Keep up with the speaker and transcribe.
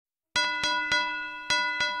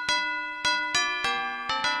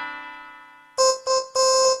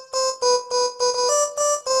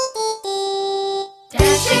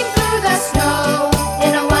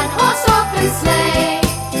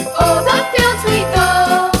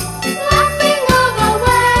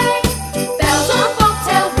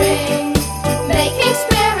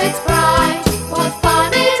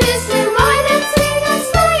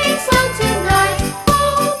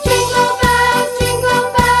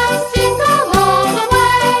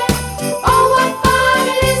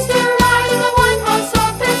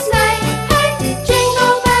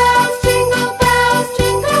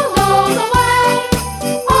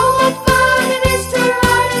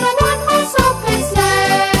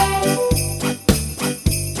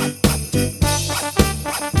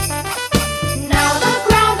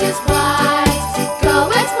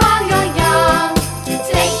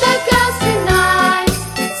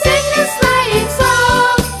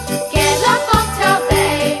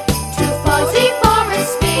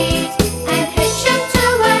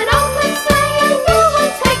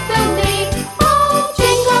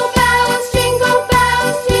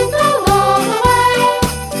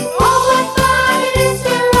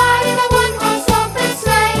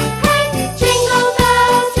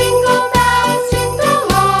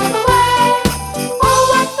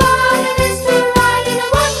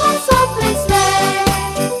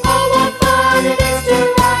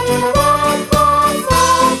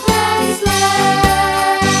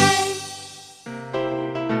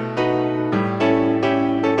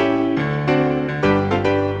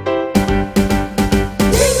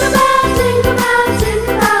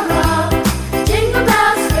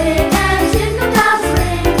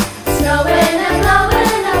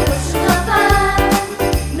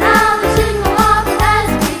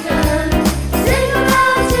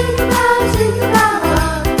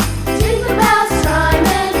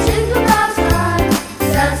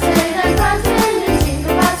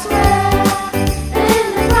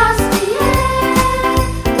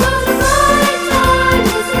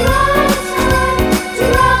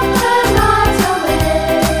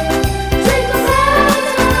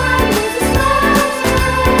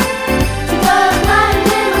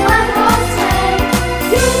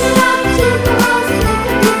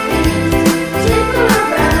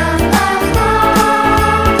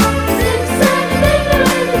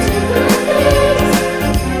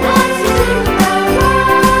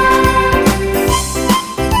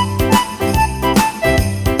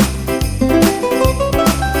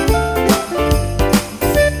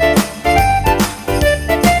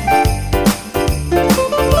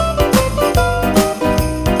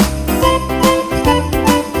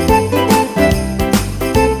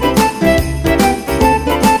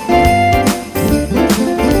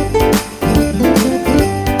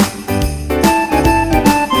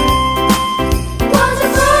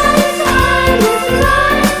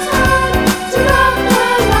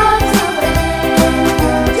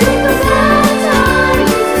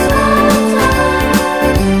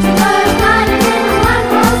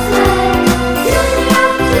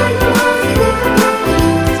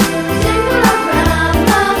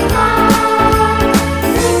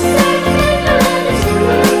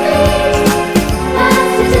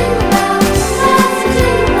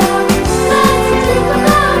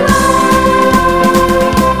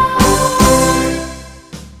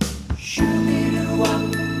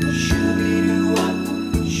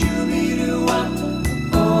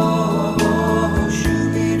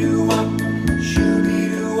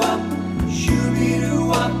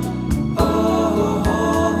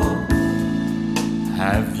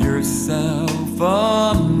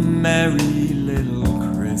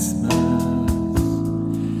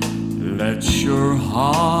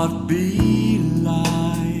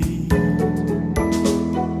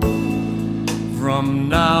From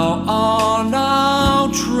now on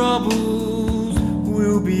our troubles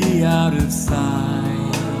will be out of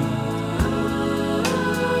sight.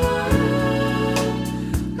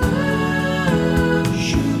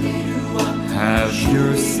 Have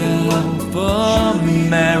yourself a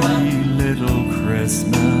merry little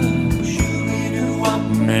Christmas.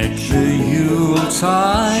 Make the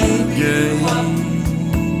Yuletide gay.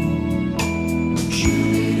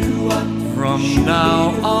 From now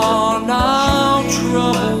on our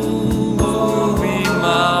troubles will be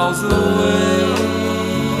miles away.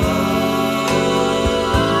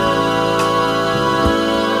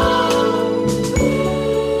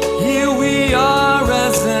 Here we are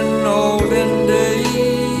as in olden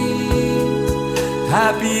days,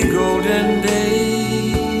 happy golden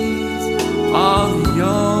days of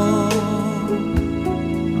young.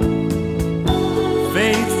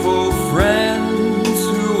 Faithful friends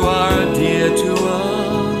who are dear to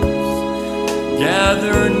us,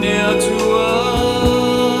 gather near to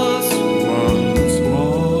us once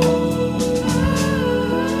more.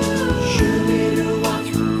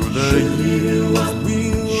 Through the years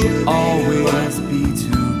we'll always be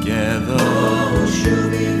together,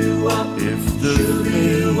 if the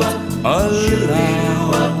fate allows.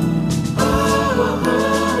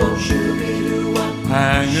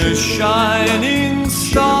 Hang a shining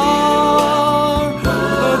star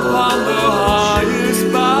upon the highest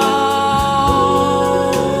bough,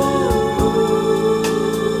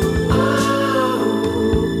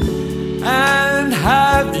 and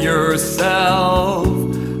have yourself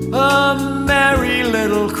a merry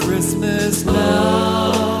little Christmas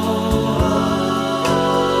now.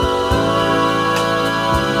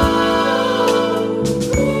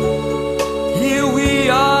 Here we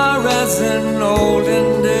are as in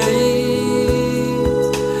olden days,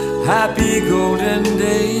 happy golden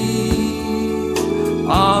days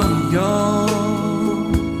of young.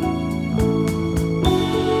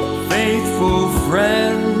 Faithful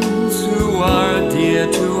friends who are dear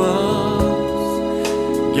to us,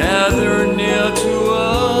 gather near to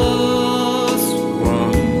us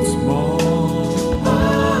once more.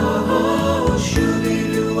 Through the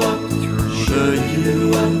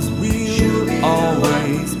years we'll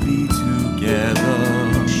always be together,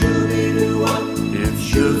 if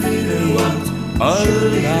the fate allows.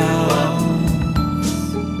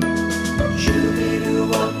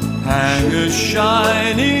 Hang a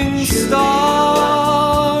shining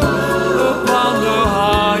star upon the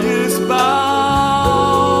highest bough,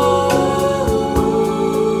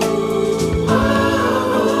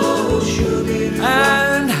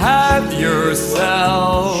 and have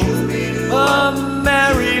yourself a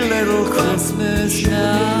merry little Christmas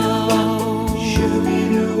now.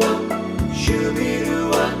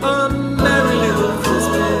 A merry little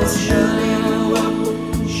Christmas now.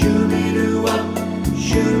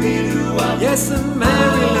 Yes, a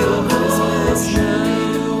merry little Christmas now.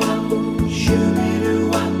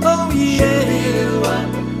 Oh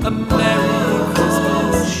yeah, a merry little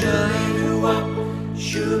Christmas now.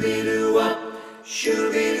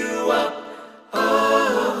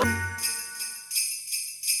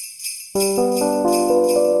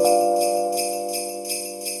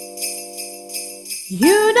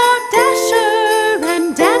 You know Dasher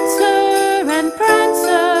and Dancer and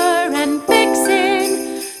Prancer and Vixen,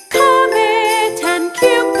 Comet and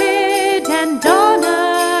Cupid and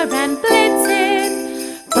Donner and Blitzen.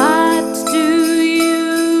 But do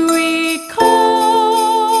you recall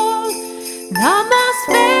the most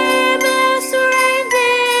famous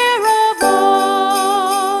reindeer of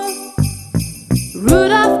all?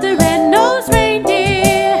 Rudolph the red-nosed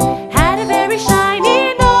reindeer had a very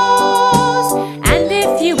shiny nose, and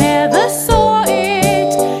if you ever saw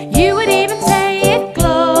it, you would even say it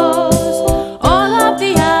glows. All of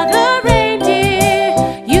the other reindeer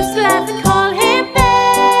used to laugh and call him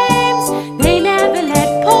names. They never let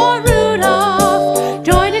poor Rudolph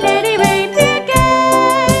join in any reindeer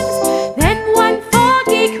games. Then one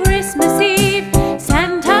foggy Christmas Eve,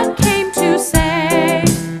 Santa came to say,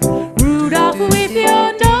 Rudolph, with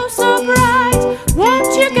your nose so bright,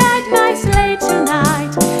 won't you guide my sleigh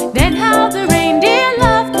tonight? Then how the reindeer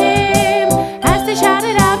loved him as they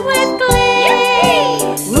shouted out with glee.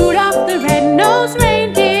 Rudolph the red-nosed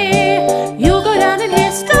reindeer, you'll go down in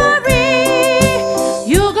history.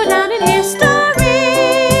 You'll go down in history.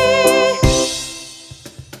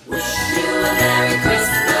 Wish you a Merry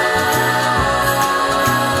Christmas.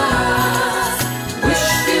 Wish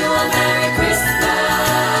you a Merry Christmas.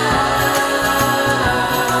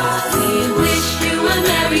 We wish you a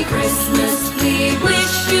Merry Christmas. We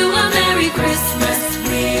wish you a Merry Christmas.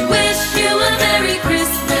 We wish you a Merry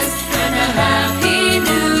Christmas and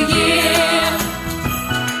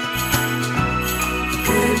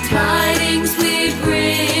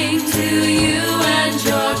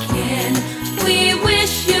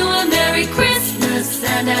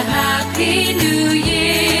Happy New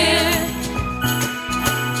Year.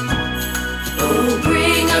 Oh,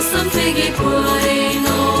 bring us some figgy pudding.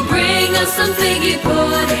 Oh, bring us some figgy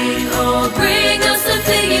pudding. Oh, bring us some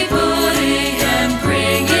figgy pudding and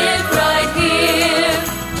bring it right here.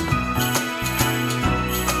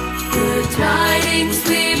 Good tidings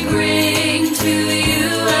we bring to you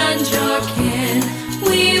and your kin.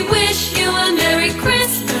 We wish you a Merry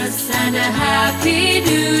Christmas and a Happy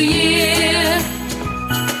New Year.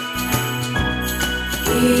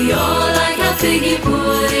 We all like our figgy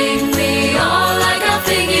pudding. We all like our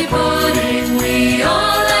figgy pudding. We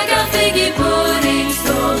all like our figgy pudding.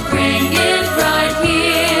 So bring it right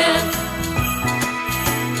here.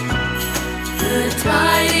 Good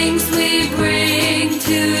tidings we bring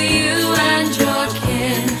to you and your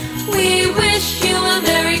kin. We wish you a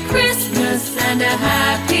Merry Christmas and a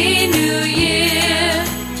Happy New Year.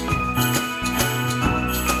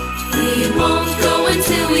 We won't go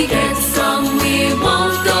until we get some. We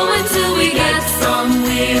won't go until we get some.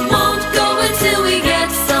 We won't go until we get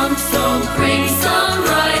some. So bring some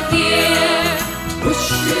right here. Wish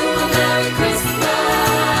you a Merry Christmas.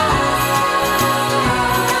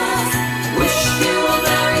 Wish you a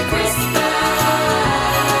Merry Christmas.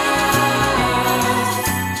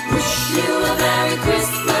 Wish you a Merry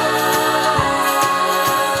Christmas.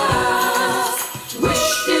 Wish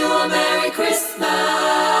you a Merry Christmas.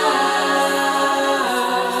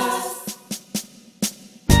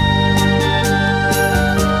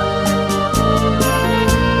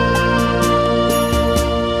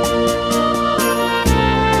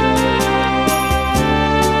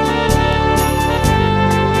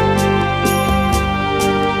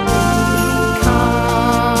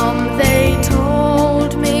 Come, they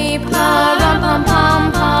told me,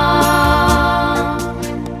 pa-rum-pum-pum-pum,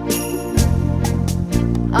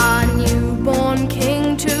 a newborn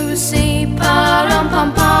king to see,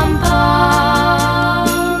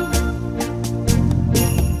 pa-rum-pum-pum-pum.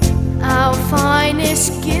 Our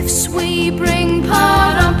finest gifts we bring,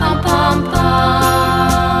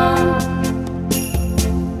 pa-rum-pum-pum-pum,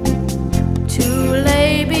 to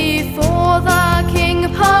lay before the king,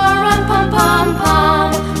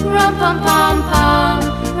 pa-rum-pum-pum-pum, rum-pum-pum-pum,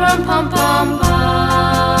 rum-pum-pum-pum.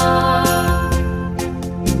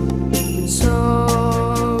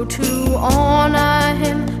 So to honor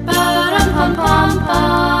him,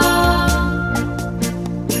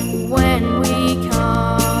 pa-rum-pum-pum-pum, when we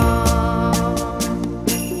come,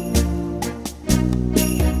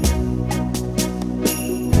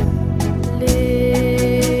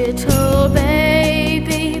 little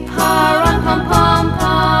baby, pa-rum-pum-pum-pum,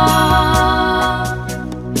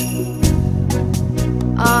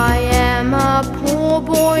 I am a poor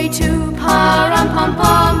boy too,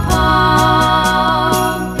 pa-rum-pum-pum-pum.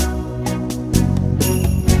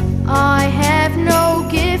 I have no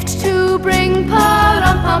gift to bring,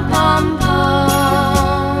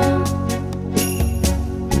 pa-rum-pum-pum-pum,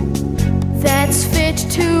 that's fit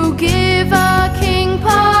to give a king,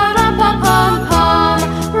 pa-rum-pum-pum-pum,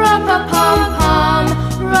 rum-pum-pum-pum,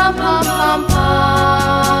 rum-pum-pum-pum.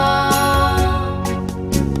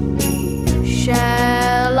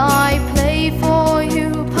 Shall I play for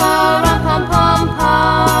you,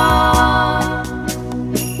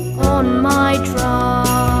 pa-rum-pum-pum-pum, on my drum?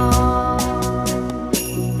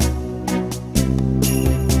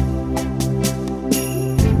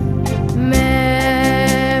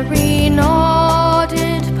 Mary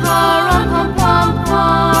nodded,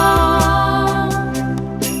 pa-rum-pum-pum-pum.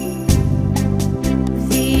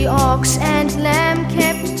 The ox and lamb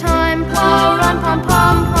kept time,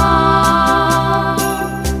 pa-rum-pum-pum-pum.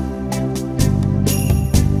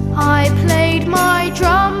 I played my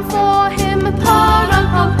drum for him,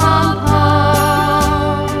 pa-rum-pum-pum-pum.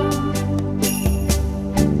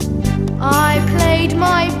 I played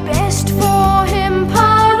my best for him,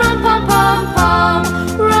 pa-rum-pum-pum-pum,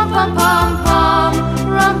 rum-pum-pum-pum,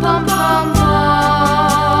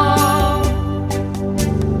 rum-pum-pum-pum.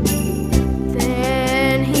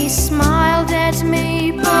 Then he smiled at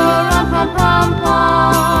me,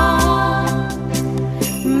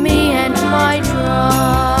 pa-rum-pum-pum-pum, me and my drum,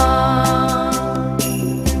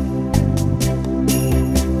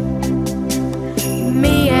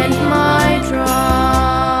 me and my drum,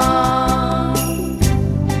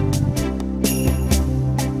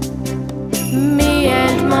 me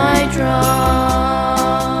and my drum,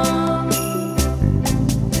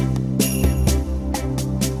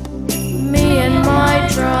 me and my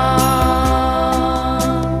drum.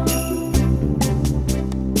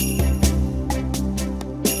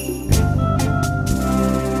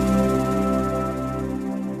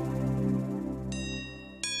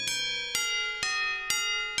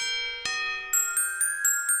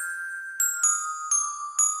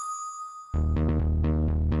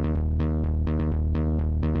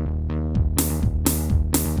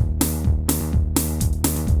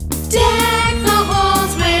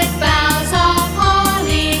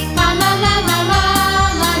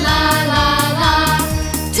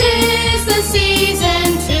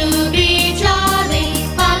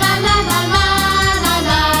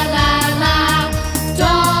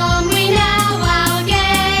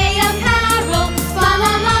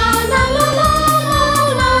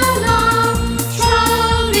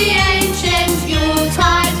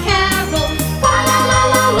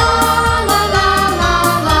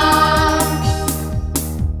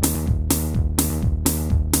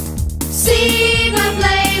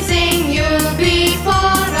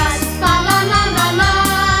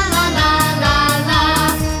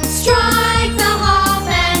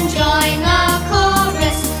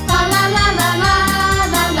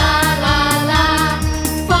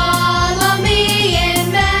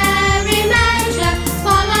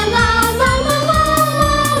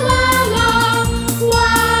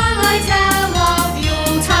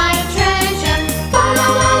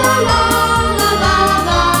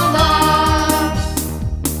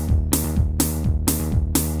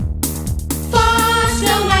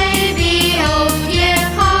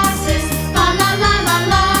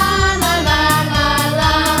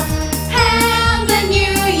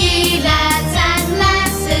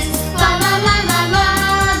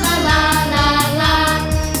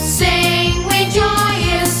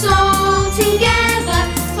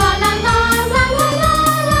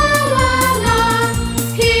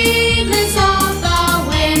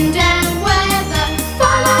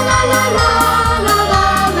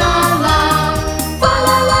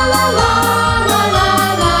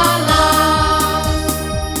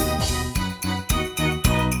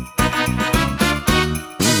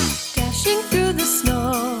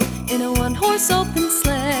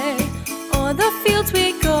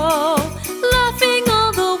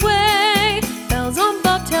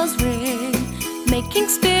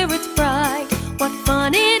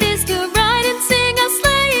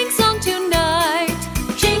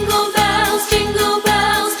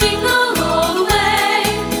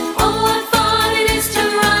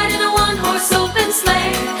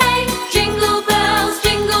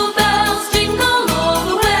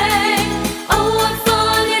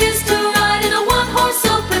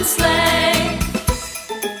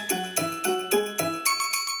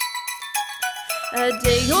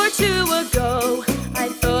 two ago, I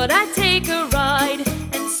thought I'd take a ride,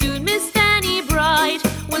 and soon Miss Fanny Bright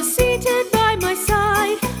was seated by my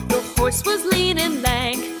side. The horse was lean and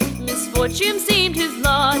lank, misfortune seemed his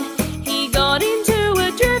lot. He got into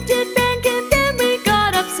a drifted bank, and then we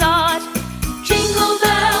got upsot. Jingle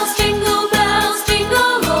bells, jingle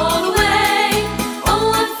all the way. Oh,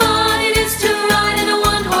 what fun it is to ride in a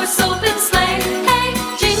one-horse open sleigh. Hey,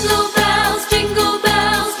 jingle bells, jingle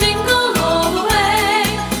all the way.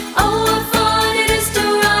 Oh, what fun it is to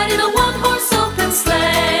ride in a one-horse open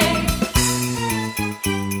sleigh.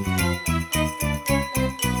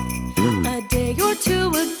 A day or two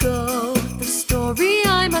ago, the story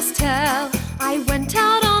I must tell. I went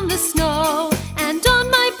out on the snow, and on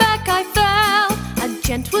my back I fell. A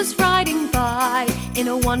gent was riding by in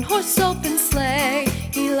a one-horse open sleigh.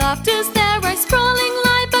 He laughed as there I sprawling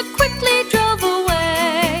lie, but quickly drove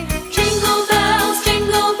away. Jingle bells,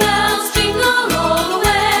 jingle all the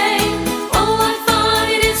way. Oh, what fun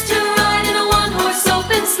it is to ride in a one-horse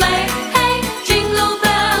open sleigh. Hey, jingle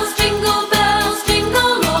bells, jingle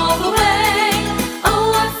all the way. Oh,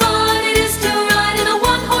 what fun it is to ride in a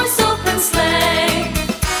one-horse open sleigh.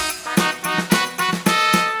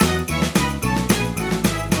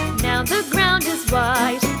 Now the ground is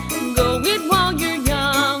wide, go it while you're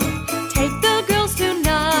young. Take the girls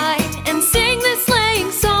tonight and sing this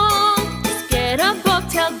sleighing song. Just get a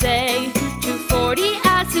bobtail day, 240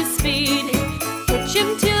 at his speed. Hitch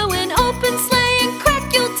him to an open sleigh and quick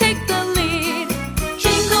you'll take the lead.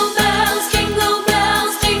 Jingle bells, jingle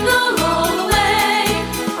all the way.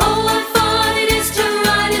 Oh, what fun it is to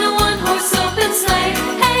ride in a one-horse open sleigh.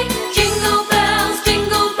 Hey, jingle bells,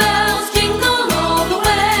 jingle all the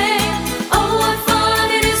way. Oh, what fun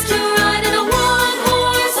it is to ride in a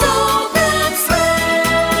one-horse open sleigh.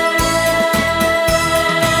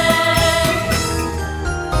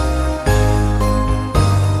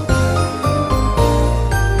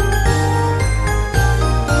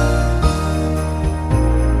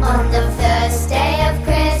 On the first day of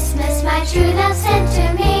Christmas, my true love sent to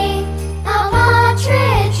me a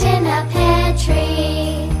partridge in a pear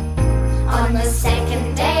tree. On the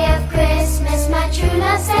second day of Christmas, my true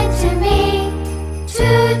love sent to me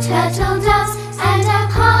two turtle doves and a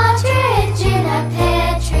partridge in a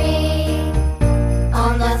pear tree.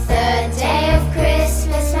 On the third day of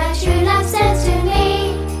Christmas, my true love sent to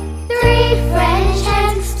me three French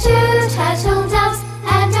hens, two turtle doves,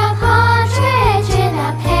 and a partridge in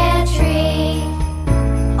a pear tree.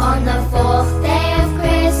 On the fourth day of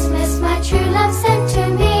Christmas, my true love sent to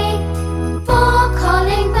me four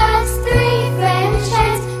calling birds, three French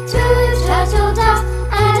hens, two turtle doves,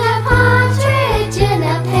 and a partridge in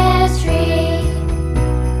a pear tree.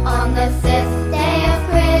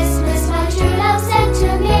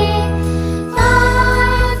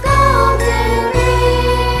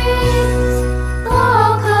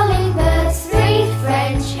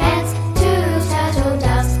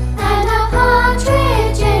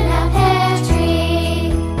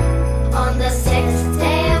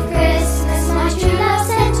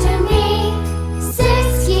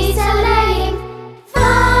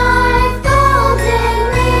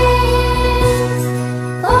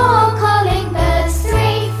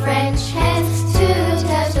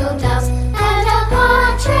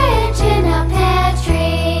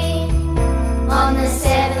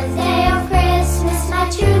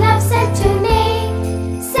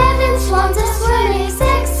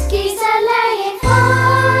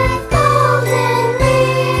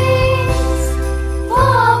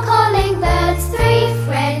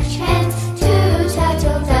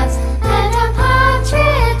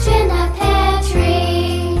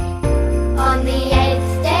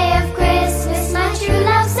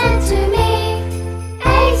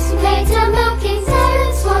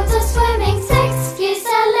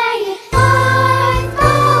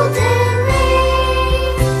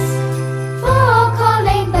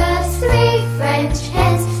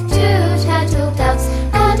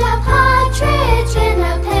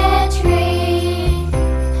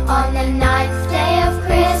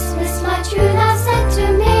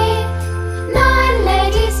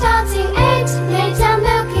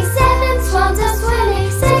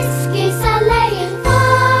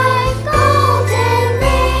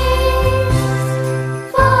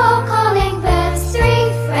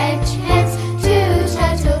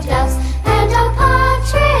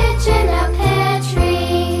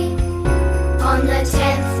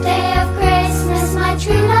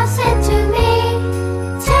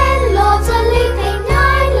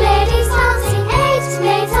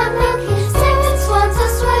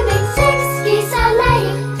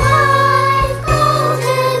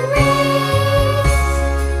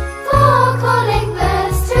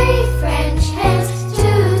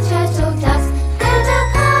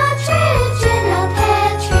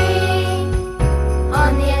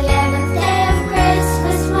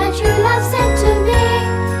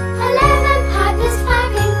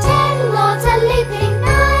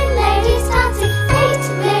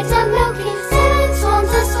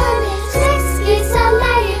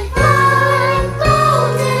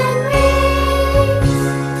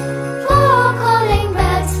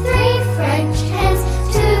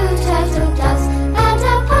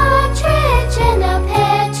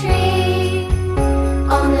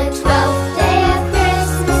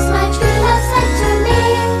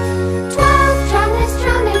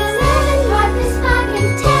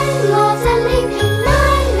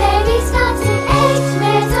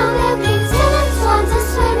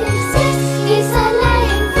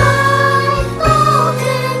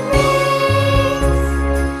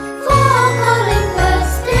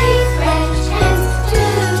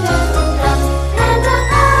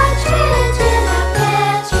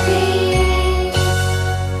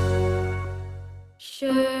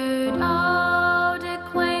 Rudolph.